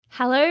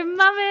Hello,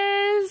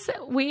 mamas.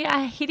 We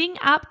are hitting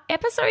up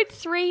episode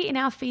 3 in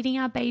our Feeding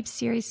Our Babes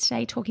series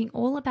today, talking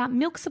all about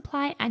milk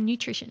supply and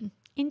nutrition.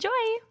 Enjoy.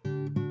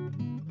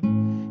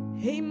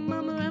 Hey,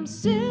 mama, I'm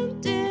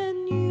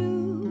sending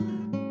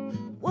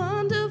you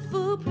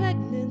wonderful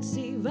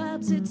pregnancy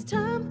vibes. It's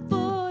time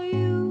for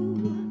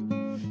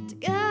you to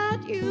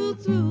guide you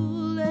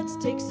through. Let's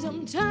take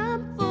some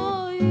time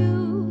for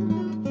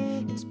you.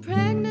 It's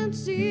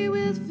Pregnancy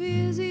with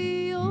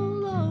Physio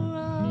Laura.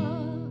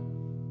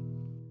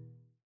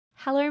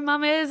 Hello,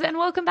 mamas, and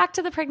welcome back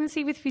to the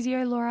Pregnancy with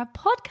Physio Laura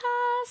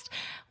podcast.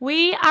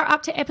 We are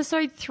up to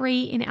episode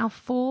 3 in our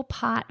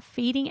 4-part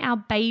Feeding Our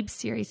Babes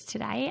series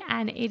today,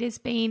 and it has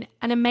been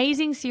an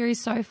amazing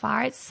series so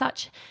far. It's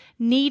such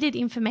needed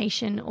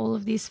information, all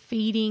of this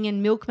feeding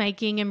and milk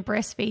making and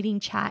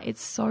breastfeeding chat.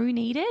 It's so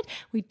needed.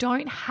 We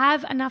don't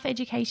have enough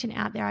education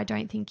out there, I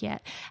don't think,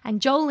 yet. And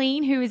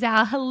Jolene, who is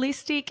our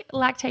holistic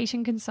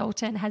lactation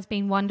consultant, has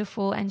been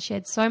wonderful and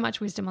shared so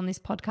much wisdom on this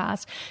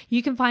podcast.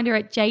 You can find her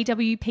at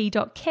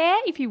jwp.care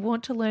if you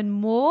want to learn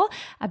more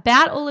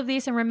about all of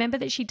this. And remember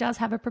that she does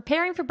have a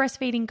Preparing for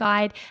Breastfeeding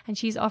guide, and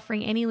she's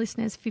offering any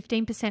listeners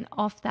 15%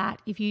 off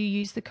that if you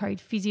use the code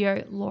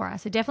PhysioLaura.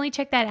 So definitely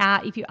check that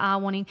out if you are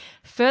wanting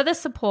further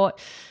support.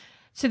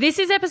 So this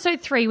is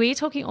episode 3. We're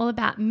talking all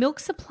about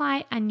milk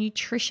supply and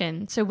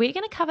nutrition. So we're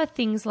going to cover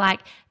things like,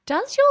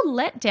 does your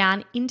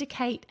letdown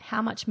indicate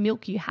how much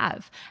milk you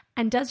have?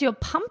 And does your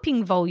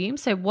pumping volume,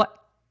 so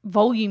what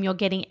volume you're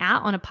getting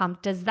out on a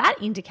pump, does that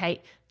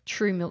indicate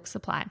true milk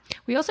supply?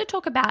 We also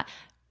talk about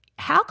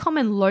how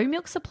common low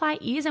milk supply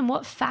is and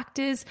what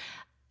factors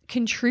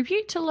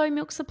contribute to low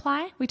milk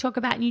supply. We talk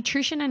about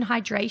nutrition and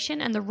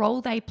hydration and the role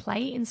they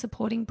play in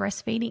supporting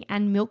breastfeeding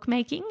and milk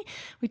making.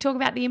 We talk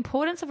about the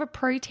importance of a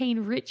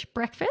protein-rich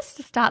breakfast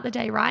to start the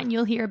day right, and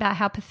you'll hear about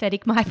how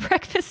pathetic my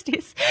breakfast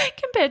is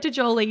compared to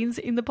Jolene's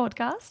in the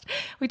podcast.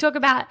 We talk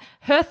about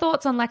her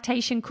thoughts on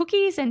lactation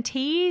cookies and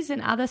teas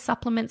and other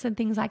supplements and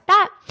things like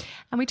that.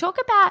 And we talk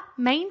about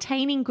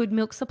maintaining good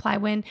milk supply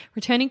when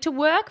returning to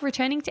work,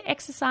 returning to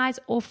exercise,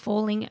 or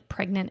falling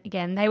pregnant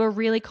again. They were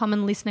really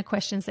common listener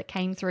questions that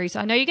came through. So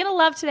I know you're going to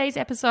love today's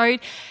episode.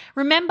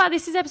 Remember,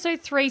 this is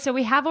episode 3, so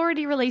we have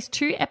already released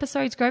 2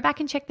 episodes. Go back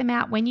and check them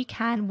out when you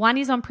can. One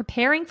is on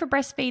preparing for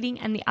breastfeeding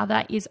and the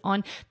other is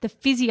on the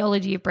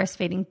physiology of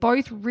breastfeeding.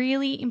 Both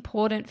really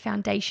important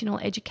foundational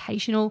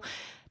educational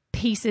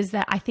pieces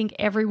that I think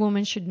every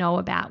woman should know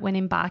about when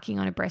embarking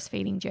on a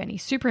breastfeeding journey.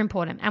 Super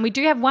important. And we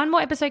do have one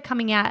more episode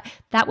coming out.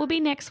 That will be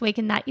next week,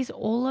 and that is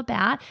all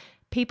about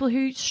people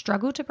who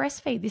struggle to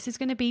breastfeed. This is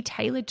going to be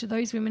tailored to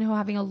those women who are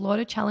having a lot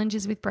of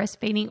challenges with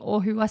breastfeeding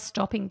or who are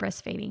stopping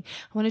breastfeeding.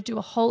 I want to do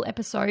a whole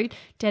episode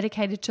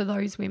dedicated to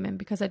those women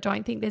because I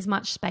don't think there's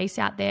much space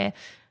out there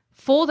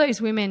for those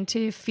women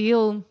to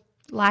feel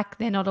like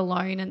they're not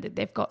alone and that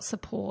they've got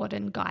support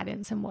and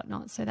guidance and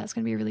whatnot. So that's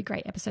going to be a really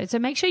great episode. So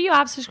make sure you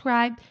are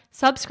subscribed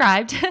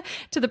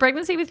to the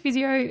Pregnancy with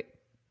Physio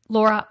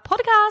Laura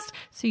podcast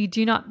so you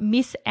do not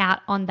miss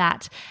out on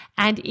that.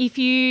 And if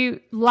you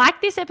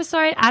like this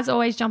episode, as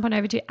always, jump on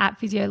over to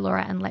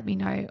 @PhysioLaura and let me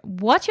know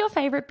what your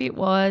favorite bit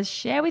was.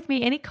 Share with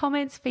me any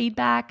comments,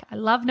 feedback. I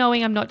love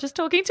knowing I'm not just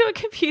talking to a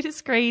computer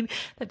screen,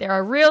 that there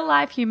are real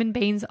life human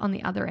beings on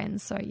the other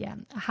end. So yeah,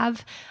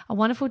 have a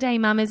wonderful day,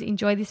 mamas.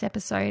 Enjoy this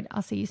episode.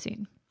 I'll see you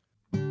soon.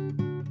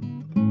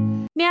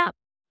 Now,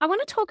 I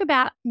want to talk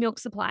about milk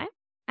supply.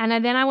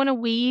 And then I want to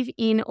weave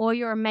in all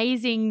your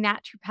amazing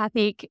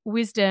naturopathic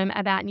wisdom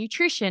about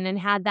nutrition and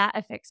how that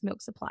affects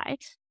milk supply.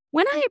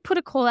 When I put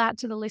a call out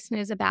to the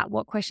listeners about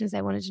what questions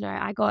they wanted to know,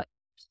 I got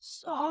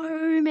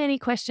so many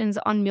questions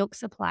on milk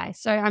supply.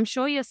 So I'm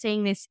sure you're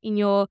seeing this in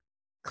your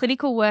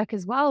clinical work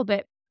as well,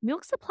 but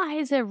milk supply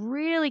is a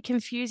really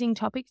confusing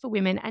topic for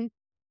women. And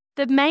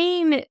the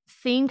main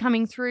theme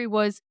coming through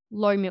was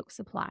low milk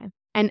supply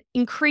and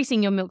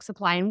increasing your milk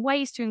supply and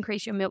ways to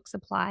increase your milk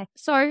supply.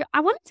 So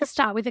I wanted to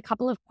start with a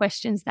couple of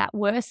questions that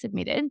were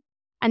submitted,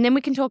 and then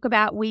we can talk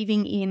about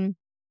weaving in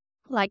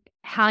like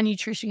how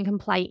nutrition can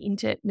play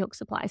into milk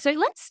supply. So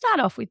let's start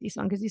off with this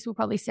one because this will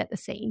probably set the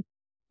scene.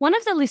 One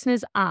of the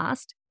listeners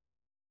asked,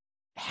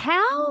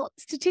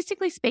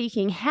 statistically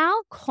speaking,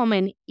 how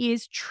common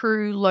is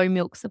true low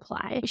milk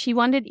supply? She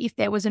wondered if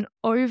there was an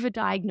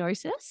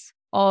overdiagnosis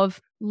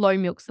of low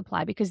milk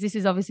supply, because this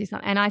is obviously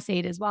something, and I see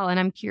it as well, and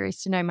I'm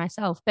curious to know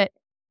myself, but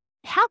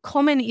how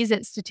common is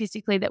it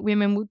statistically that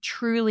women will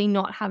truly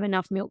not have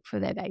enough milk for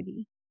their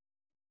baby?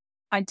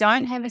 I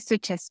don't have a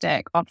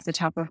statistic off the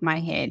top of my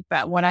head,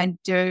 but what I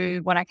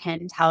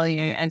can tell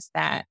you is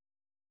that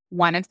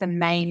one of the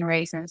main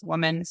reasons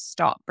women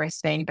stop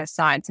breastfeeding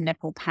besides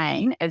nipple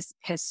pain is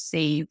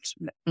perceived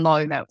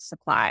low milk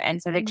supply.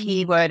 And so the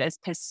key word is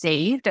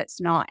perceived.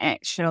 It's not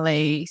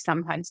actually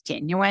sometimes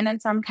genuine in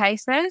some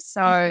cases.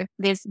 So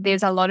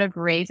there's a lot of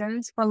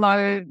reasons for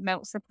low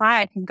milk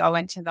supply. I can go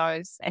into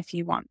those if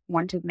you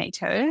wanted me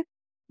to.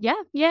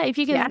 Yeah. If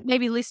you can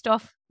maybe list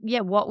off,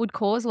 what would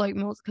cause low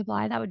milk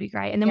supply, that would be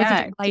great. And then we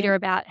can talk later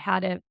about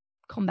how to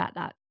combat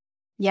that.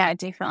 Yeah,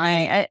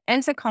 definitely.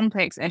 It's a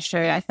complex issue.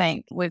 I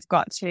think we've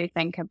got to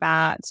think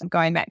about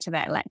going back to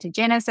that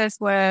lactogenesis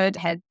word.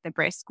 Has the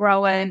breast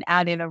growing?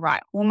 Are there the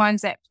right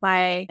hormones at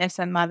play? If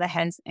a mother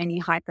has any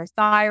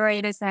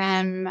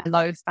hypothyroidism,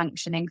 low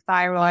functioning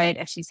thyroid,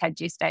 if she's had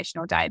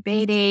gestational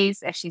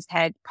diabetes, if she's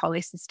had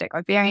polycystic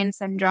ovarian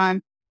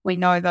syndrome, we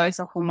know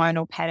those are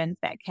hormonal patterns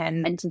that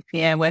can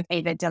interfere with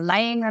either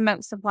delaying the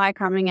milk supply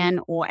coming in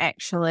or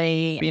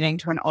actually leading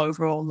to an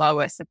overall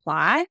lower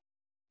supply.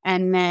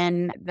 And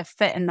then the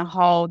fit in the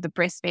hole, the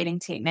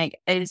breastfeeding technique,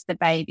 is the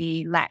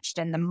baby latched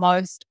in the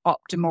most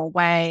optimal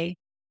way?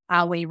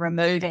 Are we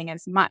removing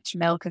as much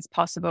milk as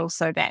possible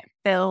so that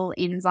fill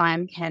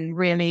enzyme can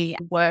really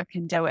work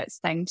and do its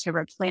thing to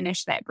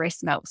replenish that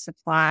breast milk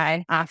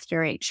supply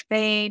after each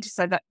feed?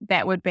 So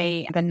that would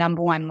be the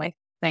number one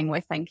thing we're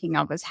thinking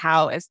of, is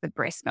how is the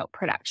breast milk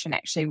production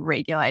actually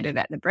regulated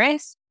at the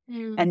breast?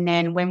 And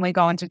then when we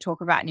go on to talk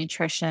about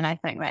nutrition, I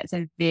think that's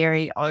a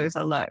very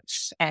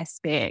overlooked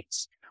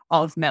aspect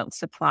of milk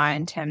supply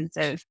in terms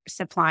of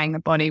supplying the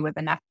body with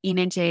enough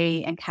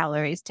energy and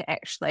calories to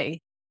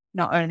actually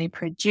not only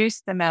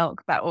produce the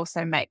milk, but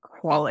also make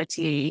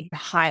quality,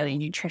 highly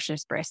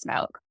nutritious breast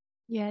milk.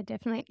 Yeah,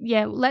 definitely.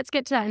 Yeah, let's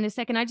get to that in a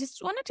second. I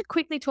just wanted to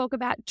quickly talk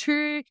about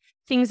two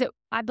things that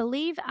I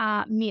believe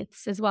are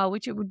myths as well,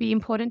 which it would be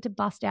important to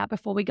bust out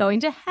before we go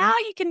into how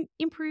you can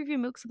improve your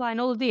milk supply and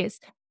all of this.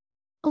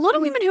 A lot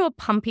of women who are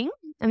pumping,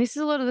 and this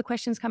is a lot of the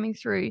questions coming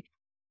through,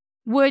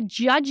 were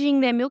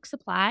judging their milk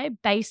supply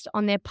based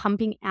on their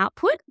pumping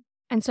output.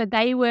 And so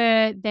they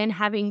were then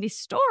having this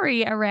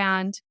story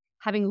around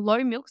having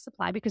low milk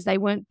supply because they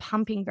weren't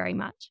pumping very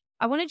much.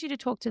 I wanted you to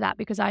talk to that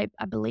because I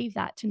believe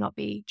that to not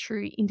be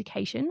true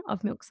indication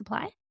of milk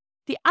supply.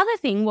 The other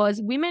thing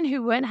was women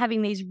who weren't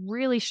having these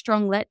really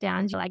strong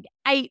letdowns, like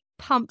 8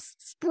 pumps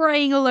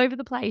spraying all over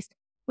the place,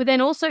 were then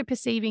also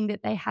perceiving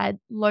that they had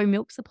low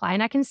milk supply.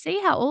 And I can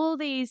see how all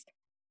these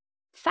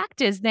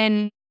factors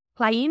then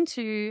play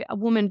into a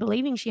woman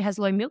believing she has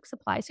low milk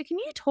supply. So can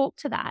you talk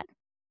to that?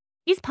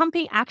 Is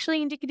pumping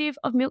actually indicative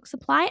of milk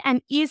supply,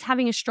 and is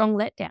having a strong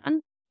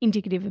letdown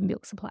indicative of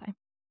milk supply?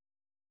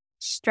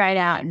 Straight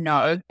out,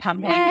 no,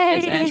 pumping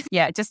isn't.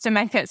 Yeah, just to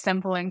make it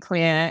simple and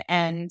clear.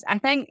 And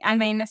I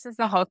mean, this is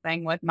the whole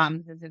thing with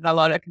mums, is there's a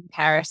lot of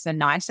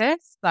comparisonitis.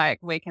 Like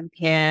we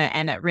compare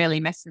and it really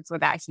messes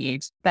with our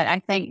head. But I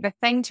think the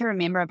thing to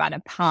remember about a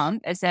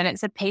pump is that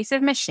it's a piece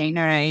of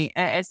machinery.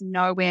 It is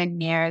nowhere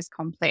near as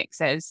complex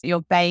as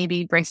your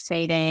baby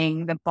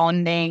breastfeeding, the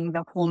bonding,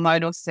 the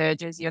hormonal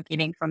surges you're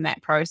getting from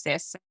that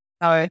process.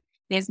 So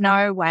there's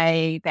no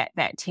way that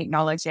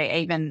technology,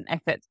 even if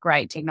it's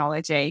great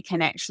technology,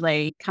 can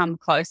actually come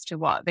close to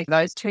what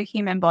those two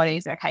human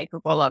bodies are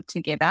capable of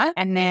together.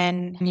 And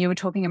then you were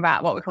talking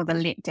about what we call the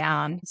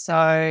letdown.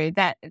 So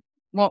that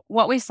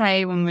what we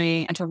say when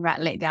we talk about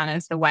letdown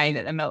is the way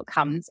that the milk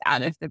comes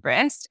out of the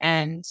breast.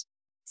 And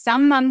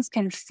some mums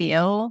can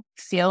feel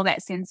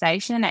that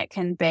sensation. It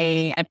can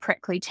be a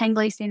prickly,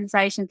 tingly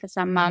sensation for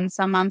some mums.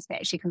 Some mums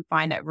actually can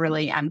find it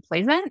really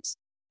unpleasant.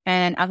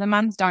 And other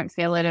mums don't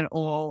feel it at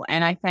all.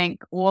 And I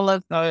think all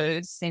of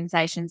those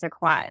sensations are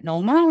quite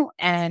normal,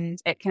 and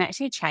it can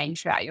actually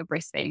change throughout your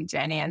breastfeeding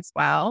journey as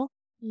well.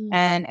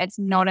 And it's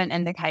not an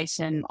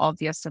indication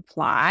of your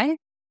supply.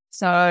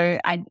 So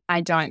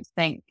I don't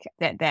think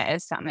that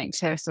is something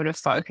to sort of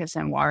focus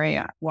and worry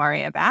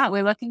about.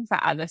 We're looking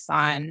for other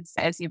signs.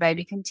 Is your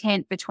baby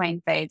content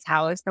between feeds?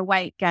 How is the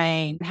weight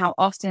gain? How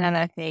often are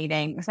they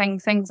feeding?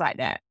 Things like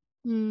that.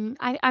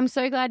 I'm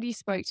so glad you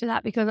spoke to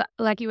that because,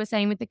 like you were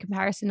saying with the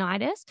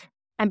comparisonitis,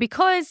 and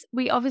because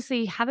we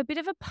obviously have a bit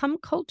of a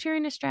pump culture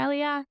in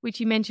Australia, which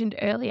you mentioned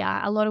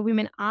earlier, a lot of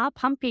women are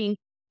pumping.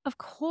 Of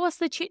course,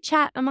 the chit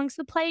chat amongst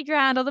the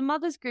playground or the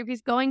mothers group is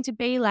going to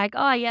be like,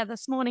 oh yeah,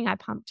 this morning I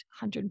pumped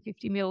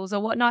 150 mils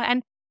or whatnot.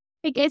 And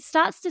it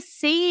starts to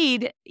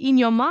seed in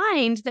your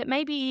mind that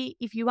maybe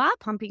if you are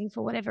pumping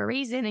for whatever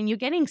reason and you're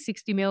getting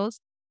 60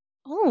 mils,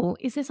 oh,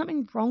 is there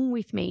something wrong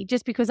with me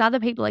just because other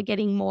people are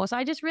getting more? So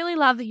I just really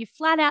love that you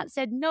flat out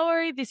said,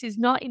 no, this is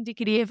not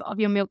indicative of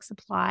your milk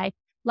supply.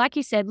 Like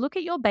you said, look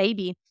at your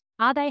baby.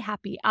 Are they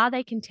happy? Are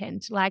they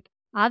content? Like,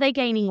 are they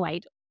gaining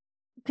weight?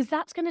 Because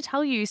that's going to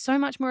tell you so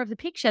much more of the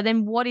picture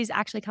than what is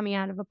actually coming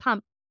out of a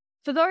pump.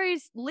 For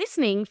those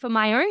listening, for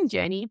my own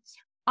journey,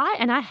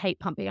 I hate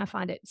pumping. I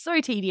find it so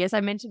tedious.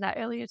 I mentioned that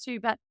earlier too,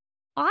 but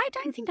I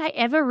don't think I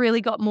ever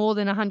really got more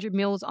than 100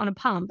 mils on a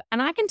pump.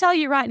 And I can tell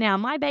you right now,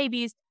 my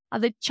babies are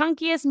the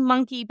chunkiest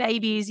monkey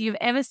babies you've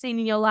ever seen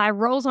in your life,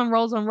 rolls on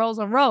rolls on rolls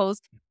on rolls.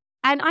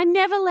 And I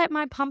never let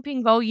my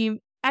pumping volume,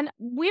 and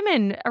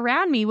women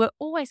around me were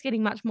always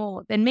getting much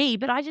more than me,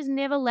 but I just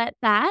never let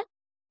that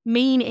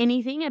mean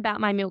anything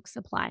about my milk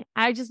supply.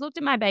 I just looked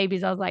at my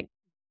babies. I was like,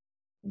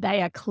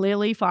 they are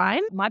clearly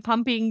fine. My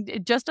pumping,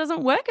 it just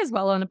doesn't work as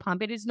well on a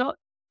pump. It is not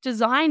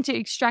designed to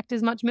extract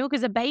as much milk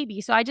as a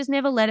baby. So I just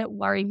never let it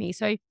worry me.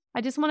 So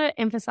I just want to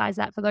emphasize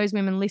that for those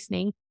women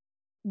listening.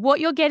 What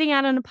you're getting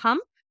out on a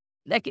pump,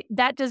 like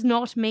that does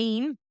not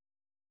mean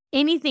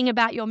anything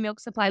about your milk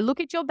supply. Look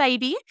at your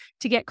baby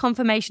to get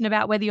confirmation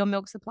about whether your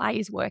milk supply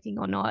is working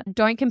or not.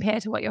 Don't compare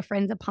to what your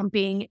friends are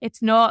pumping.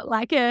 It's not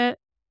like a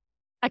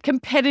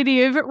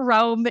competitive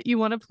realm that you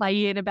want to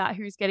play in about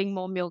who's getting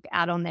more milk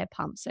out on their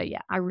pump. So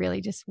yeah, I really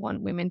just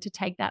want women to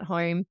take that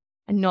home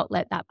and not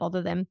let that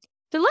bother them.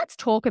 So let's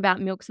talk about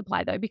milk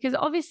supply though, because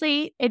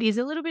obviously it is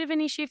a little bit of an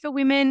issue for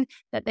women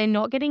that they're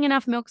not getting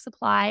enough milk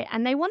supply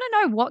and they want to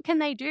know what can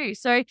they do.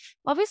 So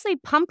obviously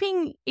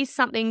pumping is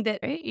something that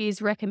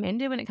is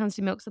recommended when it comes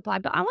to milk supply,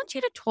 but I want you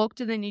to talk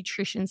to the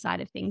nutrition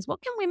side of things.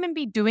 What can women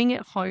be doing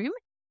at home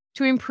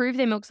to improve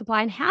their milk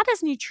supply, and how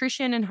does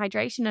nutrition and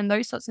hydration and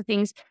those sorts of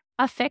things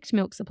affect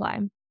milk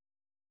supply?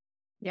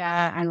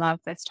 Yeah, I love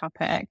this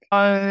topic. So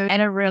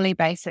at a really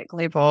basic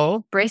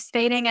level,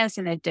 breastfeeding is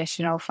an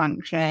additional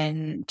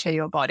function to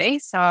your body.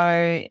 So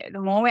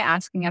the more we're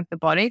asking of the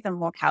body, the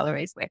more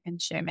calories we're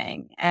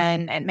consuming.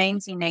 And it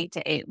means you need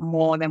to eat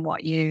more than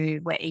what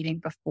you were eating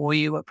before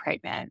you were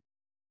pregnant.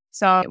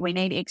 So we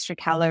need extra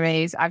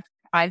calories.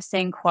 I've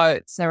seen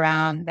quotes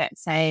around that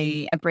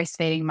say a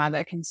breastfeeding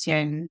mother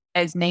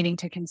is needing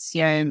to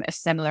consume a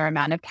similar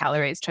amount of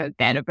calories to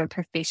that of a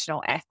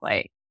professional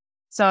athlete.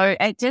 So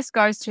it just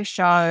goes to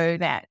show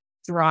that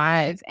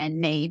drive and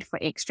need for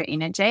extra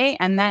energy.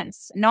 And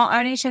that's not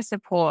only to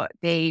support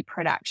the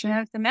production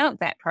of the milk,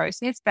 that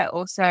process, but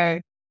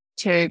also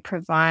to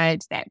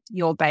provide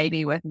your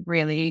baby with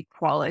really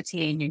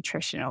quality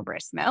nutritional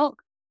breast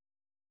milk.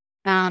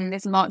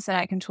 There's lots that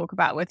I can talk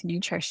about with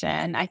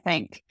nutrition. I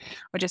think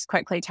we'll just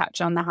quickly touch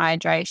on the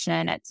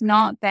hydration. It's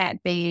not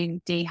that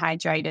being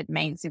dehydrated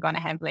means you're going to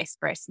have less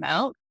breast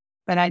milk,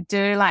 but I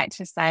do like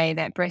to say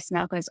that breast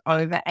milk is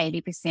over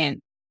 80%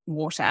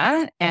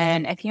 water.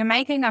 And if you're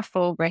making a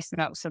full breast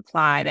milk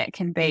supply, that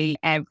can be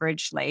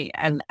averagely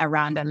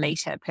around a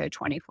litre per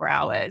 24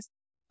 hours.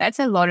 That's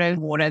a lot of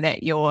water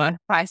that you're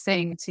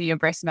pricing to your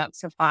breast milk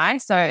supply.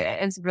 So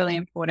it's really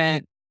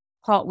important.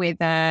 Hot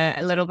weather,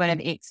 a little bit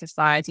of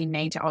exercise, you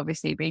need to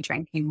obviously be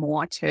drinking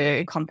more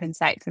to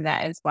compensate for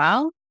that as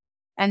well.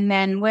 And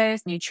then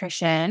with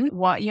nutrition,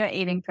 what you're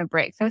eating for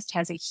breakfast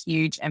has a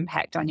huge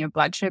impact on your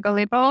blood sugar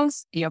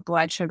levels. Your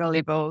blood sugar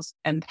levels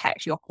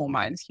impact your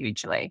hormones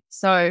hugely.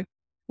 So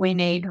we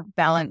need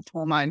balanced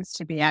hormones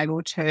to be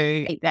able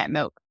to keep that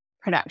milk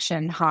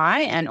production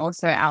high and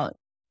also our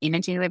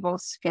energy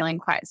levels feeling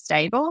quite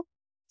stable.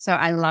 So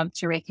I love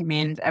to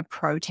recommend a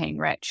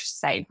protein-rich,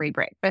 savory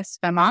breakfast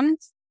for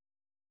mums.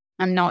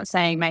 I'm not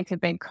saying make a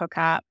big cook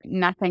up,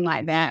 nothing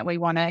like that. We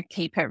want to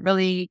keep it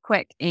really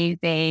quick,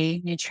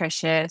 easy,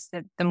 nutritious.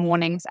 The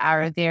mornings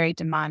are a very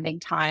demanding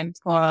time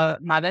for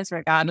mothers,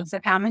 regardless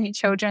of how many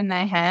children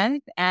they have.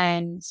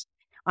 And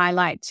I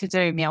like to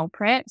do meal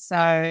prep.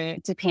 So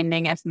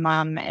depending if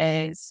mum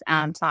is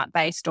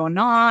plant-based or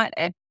not,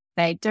 if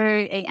they do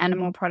eat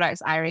animal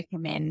products, I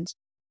recommend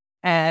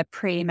a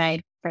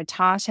pre-made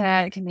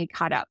frittata. It can be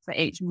cut up for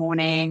each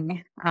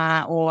morning,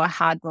 or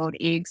hard-boiled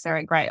eggs are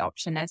a great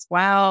option as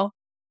well.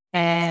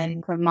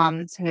 And for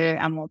mums who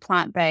are more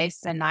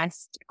plant-based, a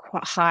nice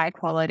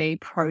high-quality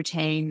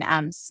protein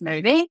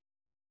smoothie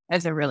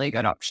is a really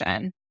good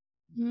option.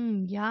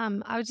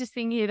 Yum. I was just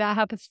thinking about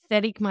how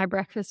pathetic my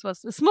breakfast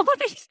was this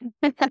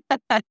morning.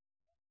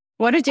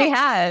 What did you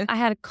have? I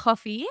had a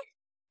coffee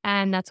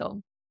and that's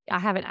all. I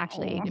haven't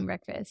actually eaten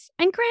breakfast.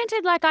 And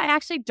granted, like I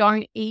actually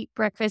don't eat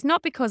breakfast,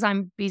 not because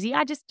I'm busy.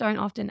 I just don't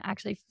often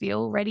actually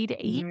feel ready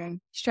to eat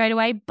straight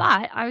away.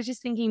 But I was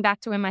just thinking back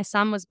to when my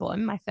son was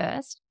born, my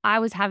first, I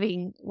was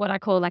having what I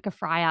call like a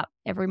fry up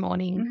every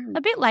morning,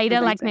 a bit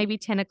later, like maybe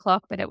 10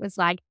 o'clock, but it was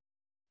like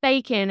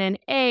bacon and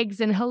eggs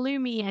and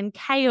halloumi and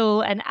kale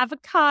and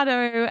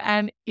avocado.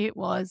 And it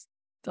was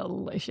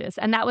delicious.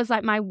 And that was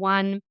like my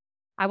one.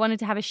 I wanted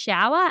to have a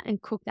shower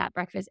and cook that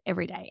breakfast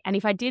every day. And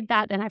if I did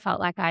that, then I felt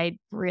like I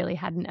really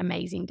had an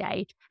amazing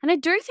day. And I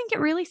do think it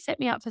really set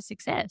me up for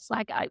success.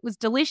 Like it was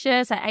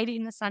delicious. I ate it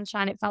in the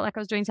sunshine. It felt like I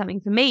was doing something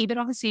for me. But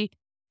obviously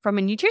from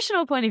a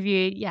nutritional point of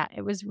view, yeah,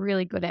 it was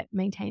really good at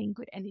maintaining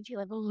good energy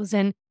levels.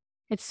 And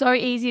it's so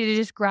easy to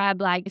just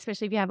grab, like,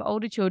 especially if you have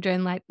older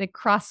children, like the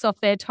crusts off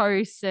their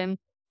toast and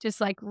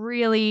just like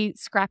really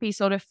scrappy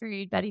sort of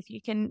food. But if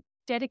you can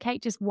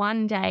dedicate just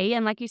one day,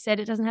 and like you said,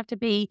 it doesn't have to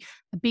be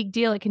a big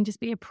deal. It can just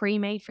be a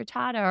pre-made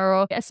frittata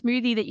or a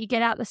smoothie that you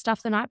get out the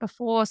stuff the night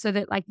before so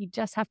that like you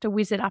just have to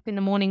whiz it up in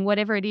the morning,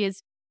 whatever it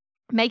is.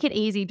 Make it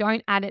easy.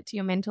 Don't add it to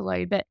your mental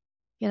load. But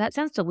yeah, that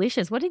sounds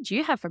delicious. What did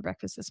you have for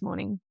breakfast this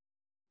morning?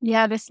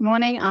 Yeah, this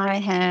morning I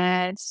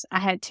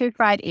had 2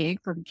 fried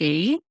eggs with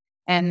ghee,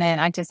 and then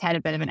I just had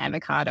a bit of an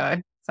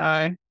avocado.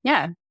 So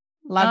yeah,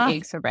 love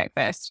eggs for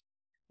breakfast.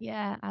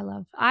 Yeah, I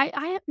love,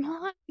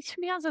 to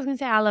be honest, I was going to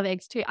say I love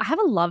eggs too. I have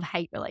a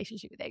love-hate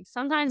relationship with eggs.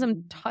 Sometimes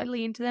I'm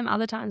totally into them.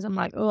 Other times I'm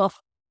like, oh,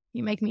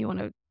 you make me want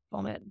to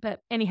vomit. But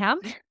anyhow,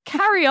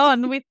 carry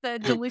on with the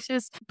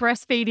delicious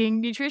breastfeeding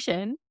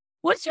nutrition.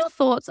 What's your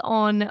thoughts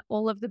on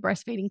all of the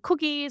breastfeeding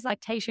cookies,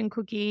 lactation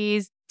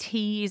cookies,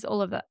 teas,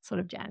 all of that sort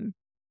of jam?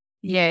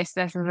 Yes,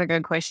 this is a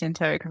good question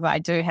too, because I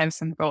do have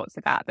some thoughts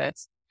about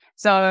this.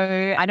 So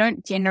I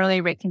don't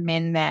generally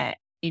recommend that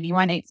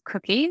anyone eats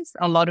cookies,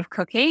 a lot of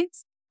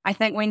cookies. I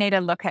think we need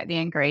to look at the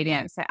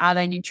ingredients. So are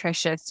they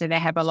nutritious? Do they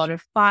have a lot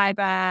of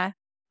fiber?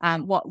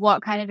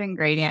 What kind of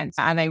ingredients?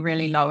 Are they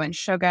really low in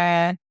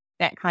sugar?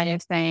 That kind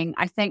of thing.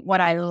 I think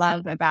what I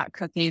love about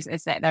cookies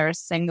is that they're a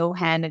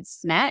single-handed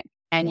snack,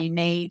 and you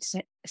need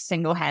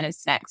single-handed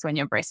snacks when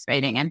you're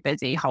breastfeeding and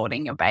busy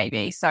holding your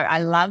baby. So I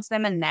love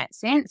them in that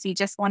sense. You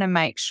just want to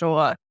make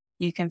sure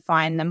you can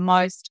find the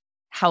most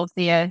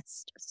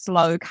healthiest,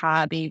 slow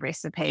carby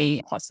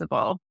recipe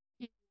possible.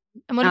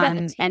 And what about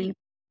the tea? And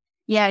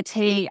yeah,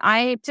 tea.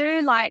 I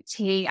do like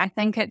tea. I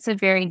think it's a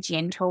very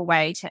gentle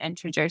way to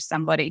introduce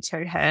somebody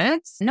to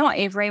herbs. Not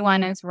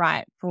everyone is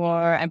right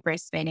for a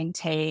breastfeeding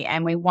tea,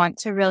 and we want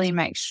to really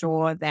make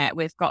sure that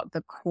we've got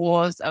the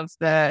cause of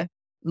the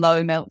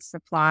low milk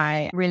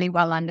supply really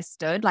well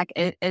understood. Like,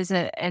 is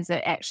it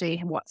actually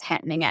what's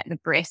happening at the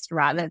breast,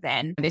 rather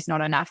than there's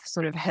not enough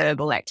sort of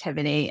herbal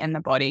activity in the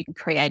body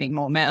creating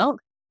more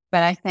milk.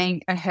 But I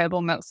think a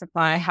herbal milk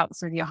supply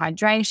helps with your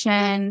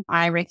hydration.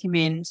 I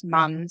recommend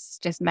mums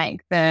just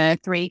make the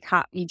 3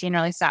 cup. You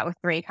generally start with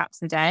 3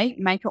 cups a day.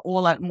 Make it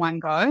all in one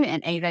go,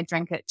 and either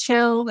drink it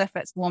chilled if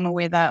it's warmer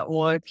weather,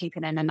 or keep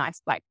it in a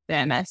nice black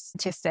thermos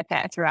to sip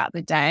at throughout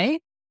the day.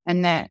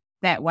 And that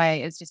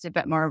way is just a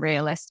bit more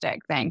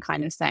realistic than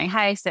kind of saying,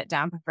 hey, sit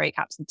down for 3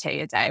 cups of tea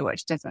a day,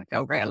 which doesn't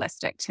feel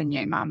realistic to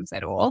new mums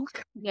at all.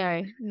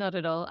 No, not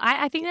at all.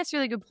 I think that's a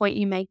really good point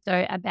you make,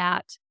 though,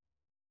 about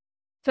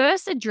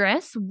first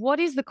address what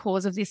is the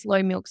cause of this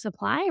low milk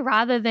supply,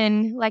 rather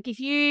than like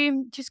if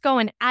you just go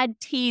and add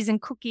teas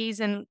and cookies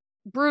and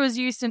brewer's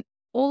yeast and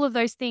all of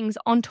those things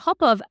on top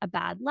of a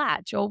bad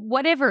latch or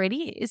whatever it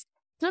is,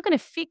 it's not going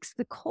to fix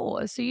the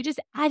cause. So you're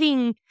just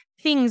adding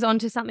things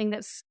onto something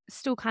that's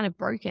still kind of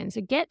broken.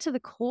 So get to the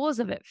cause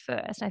of it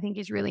first, I think,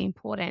 is really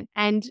important.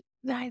 And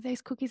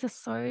those cookies are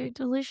so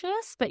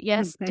delicious. But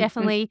yes,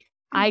 definitely,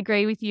 I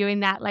agree with you in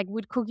that. Like,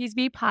 would cookies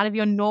be part of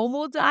your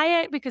normal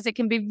diet? Because it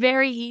can be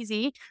very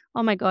easy.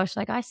 Oh my gosh,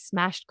 like I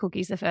smashed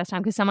cookies the first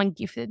time because someone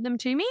gifted them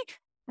to me.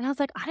 And I was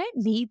like, I don't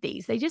need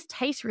these. They just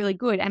taste really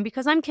good. And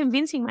because I'm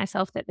convincing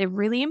myself that they're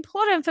really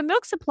important for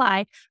milk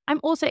supply, I'm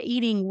also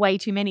eating way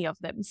too many of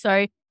them.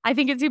 So I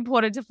think it's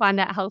important to find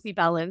that healthy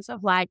balance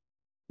of like,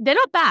 they're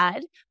not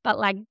bad, but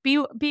like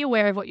be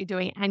aware of what you're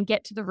doing and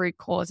get to the root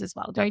cause as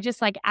well. Don't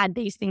just like add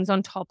these things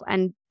on top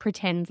and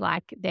pretend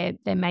like there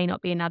may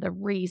not be another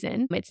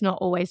reason. It's not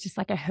always just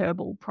like a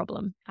herbal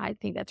problem. I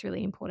think that's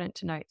really important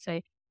to note.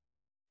 So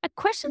a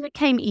question that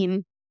came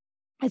in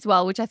as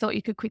well, which I thought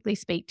you could quickly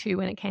speak to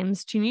when it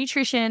comes to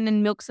nutrition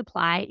and milk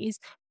supply, is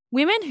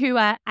women who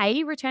are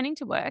A, returning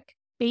to work,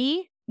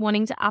 B,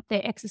 wanting to up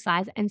their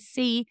exercise, and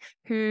C,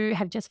 who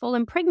have just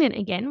fallen pregnant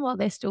again while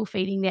they're still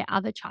feeding their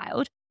other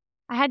child.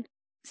 I had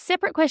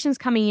separate questions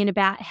coming in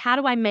about how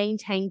do I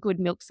maintain good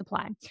milk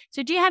supply?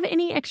 So do you have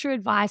any extra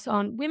advice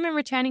on women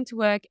returning to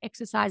work,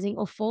 exercising,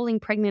 or falling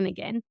pregnant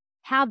again,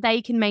 how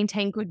they can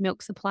maintain good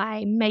milk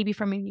supply, maybe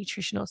from a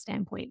nutritional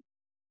standpoint?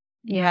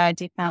 Yeah,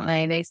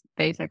 definitely.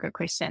 These are good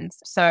questions.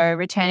 So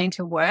returning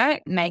to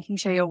work, making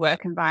sure your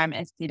work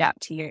environment is set up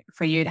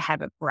for you to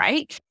have a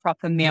break,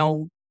 proper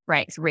meal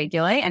breaks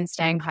regularly, and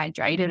staying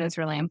hydrated is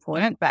really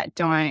important. But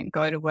don't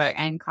go to work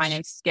and kind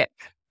of skip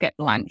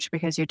lunch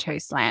because you're too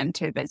slammed,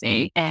 too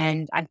busy.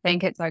 And I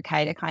think it's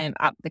okay to kind of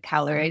up the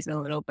calories a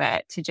little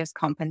bit to just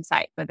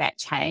compensate for that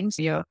change.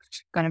 You're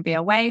going to be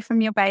away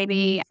from your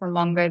baby for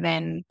longer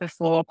than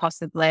before,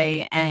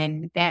 possibly,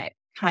 and that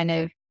kind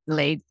of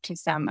leads to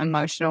some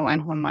emotional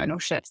and hormonal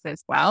shifts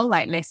as well,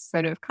 like less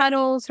sort of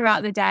cuddles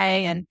throughout the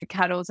day. And the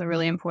cuddles are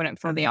really important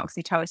for the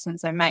oxytocin.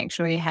 So make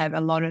sure you have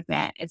a lot of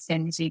that as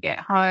soon as you get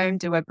home.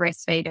 Do a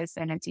breastfeed as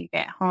soon as you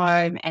get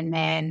home. And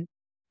then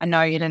I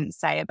know you didn't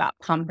say about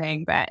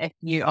pumping, but if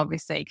you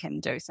obviously can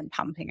do some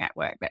pumping at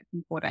work, that's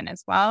important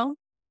as well.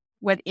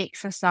 With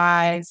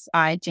exercise,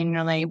 I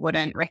generally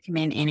wouldn't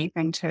recommend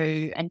anything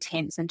too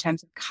intense in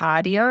terms of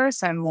cardio.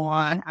 So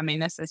more, I mean,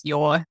 this is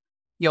your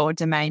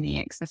domain, the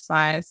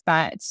exercise,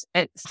 but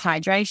it's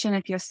hydration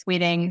if you're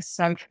sweating.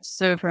 So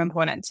super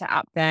important to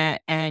up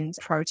that, and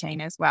protein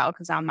as well,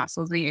 because our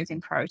muscles are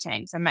using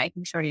protein. So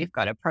making sure you've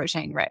got a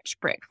protein-rich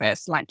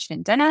breakfast, lunch,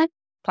 and dinner,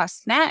 plus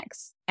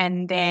snacks.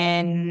 And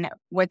then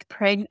with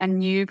a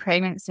new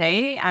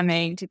pregnancy, I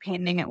mean,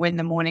 depending on when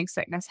the morning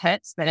sickness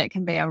hits, but it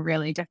can be a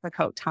really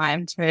difficult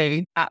time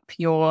to up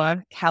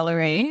your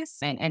calories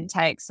and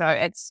intake. So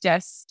it's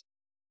just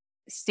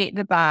set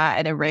the bar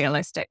at a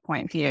realistic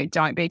point for you.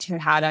 Don't be too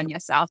hard on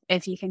yourself.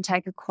 If you can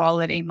take a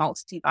quality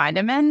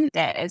multivitamin,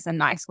 that is a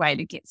nice way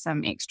to get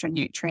some extra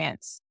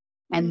nutrients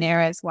in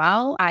there as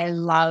well. I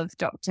love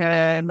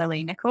Dr.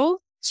 Lily Nichols.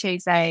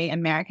 She's an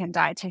American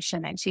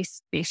dietitian, and she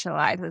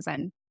specializes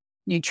in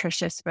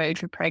nutritious food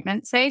for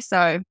pregnancy.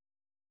 So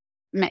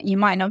you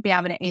might not be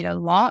able to eat a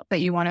lot,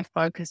 but you want to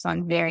focus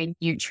on very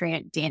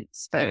nutrient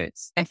dense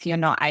foods. If you're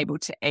not able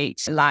to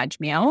eat large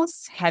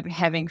meals,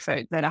 having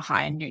foods that are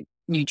high in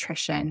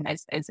nutrition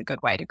is a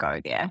good way to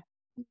go there.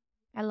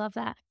 I love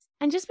that.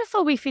 And just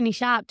before we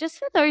finish up, just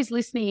for those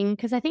listening,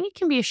 because I think it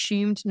can be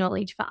assumed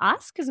knowledge for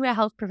us because we're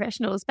health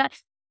professionals, but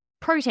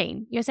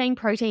protein, you're saying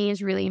protein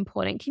is really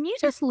important. Can you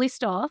just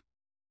list off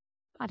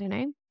I don't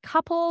know,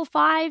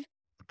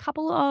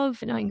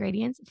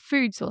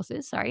 food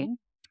sources,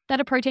 that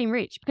are protein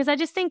rich. Because I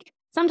just think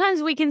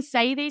sometimes we can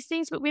say these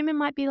things, but women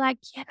might be like,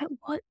 yeah,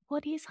 but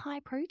what is high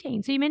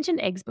protein? So you mentioned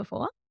eggs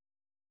before.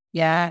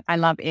 Yeah, I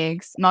love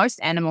eggs. Most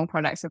animal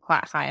products are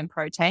quite high in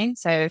protein.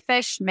 So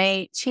fish,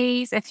 meat,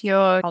 cheese, if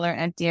you're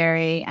tolerant of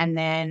dairy. And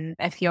then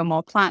if you're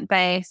more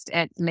plant-based,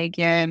 it's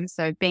legumes.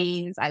 So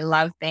beans, I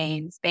love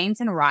beans. Beans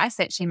and rice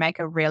actually make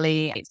a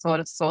really sort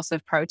of source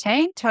of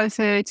protein.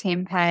 Tofu,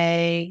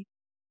 tempeh,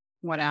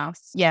 what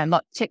else? Yeah,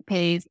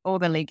 chickpeas, all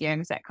the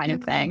legumes, that kind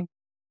of thing.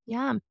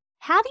 Yeah.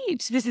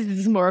 This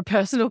is more a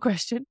personal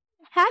question.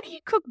 How do you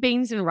cook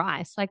beans and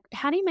rice? Like,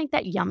 how do you make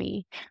that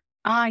yummy?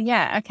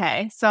 Yeah.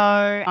 Okay. So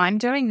I'm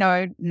doing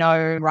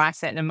no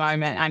rice at the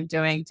moment. I'm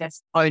doing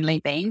just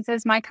only beans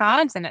as my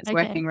carbs, and it's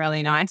working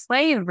really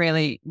nicely.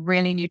 Really,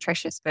 really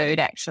nutritious food,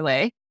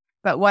 actually.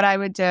 But what I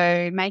would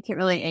do, make it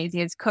really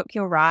easy, is cook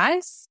your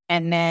rice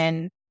and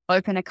then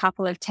open a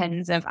couple of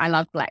tins of, I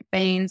love black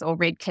beans or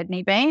red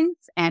kidney beans.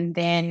 And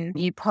then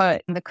you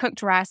put the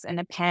cooked rice in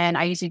a pan.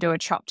 I usually do a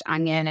chopped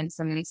onion and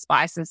some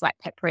spices like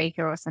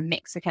paprika or some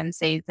Mexican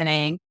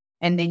seasoning.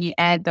 And then you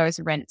add those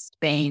rinsed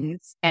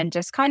beans and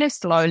just kind of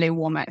slowly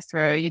warm it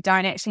through. You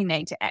don't actually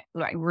need to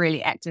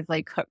really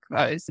actively cook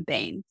those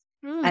beans.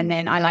 And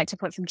then I like to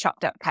put some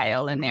chopped up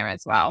kale in there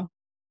as well.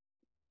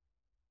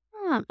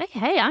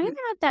 Okay, I'm going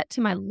to add that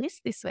to my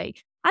list this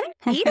week. I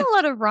don't eat a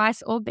lot of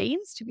rice or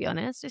beans, to be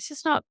honest. It's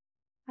just not,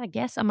 I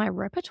guess, on my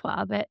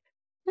repertoire. But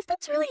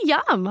that's really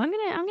yum. I'm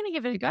gonna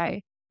give it a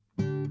go.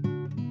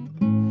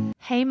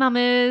 Hey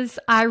mamas,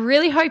 I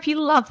really hope you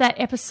love that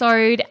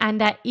episode, and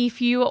that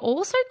if you are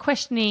also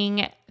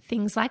questioning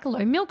things like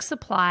low milk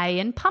supply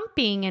and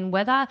pumping and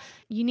whether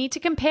you need to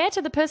compare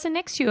to the person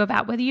next to you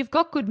about whether you've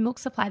got good milk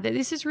supply, that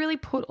this has really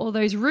put all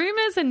those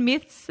rumors and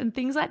myths and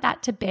things like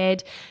that to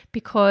bed,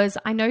 because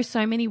I know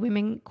so many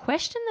women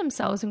question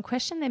themselves and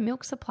question their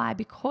milk supply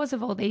because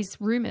of all these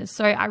rumors.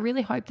 So I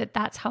really hope that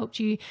that's helped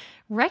you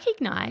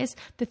recognize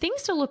the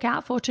things to look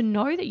out for to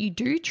know that you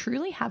do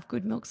truly have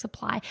good milk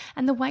supply,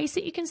 and the ways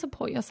that you can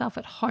support yourself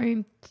at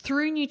home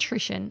through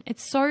nutrition.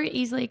 It's so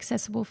easily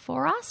accessible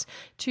for us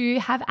to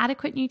have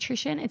adequate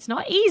nutrition. It's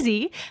not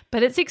easy,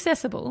 but it's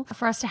accessible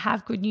for us to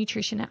have good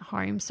nutrition at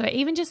home. So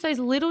even just those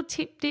little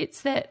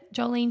tidbits that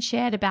Jolene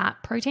shared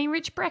about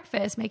protein-rich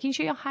breakfast, making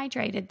sure you're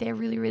hydrated, they're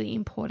really, really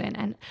important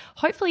and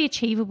hopefully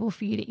achievable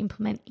for you to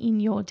implement in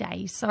your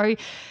day. So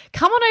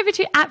come on over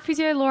to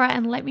 @PhysioLaura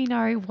and let me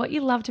know what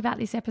you loved about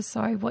this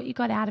episode, what you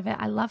got out of it.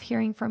 I love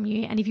hearing from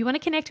you. And if you want to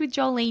connect with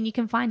Jolene, you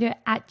can find her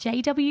at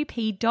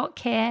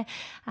jwp.care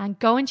and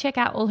go and check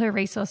out all her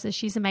resources.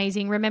 She's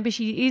amazing. Remember,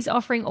 she is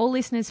offering all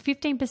listeners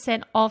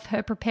 15% off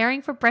her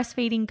Preparing for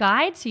Breastfeeding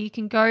guide. So you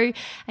can go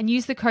and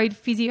use the code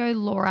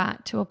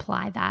PhysioLaura to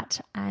apply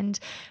that. And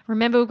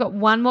remember, we've got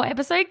one more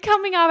episode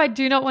coming up. I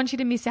do not want you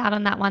to miss out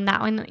on that one.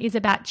 That one is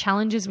about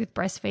challenges with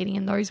breastfeeding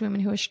and those women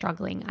who are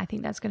struggling. I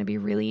think that's going to be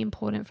really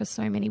important for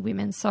so many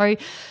women. So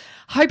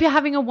hope you're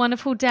having a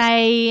wonderful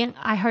day.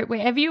 I hope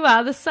wherever you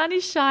are, the sun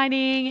is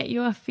shining,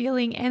 you are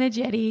feeling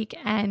energetic,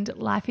 and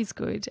life is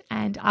good.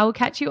 And I will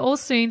catch you all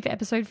soon for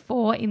episode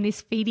 4 in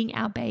this Feeding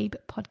Our Babe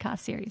podcast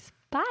series.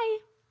 Bye.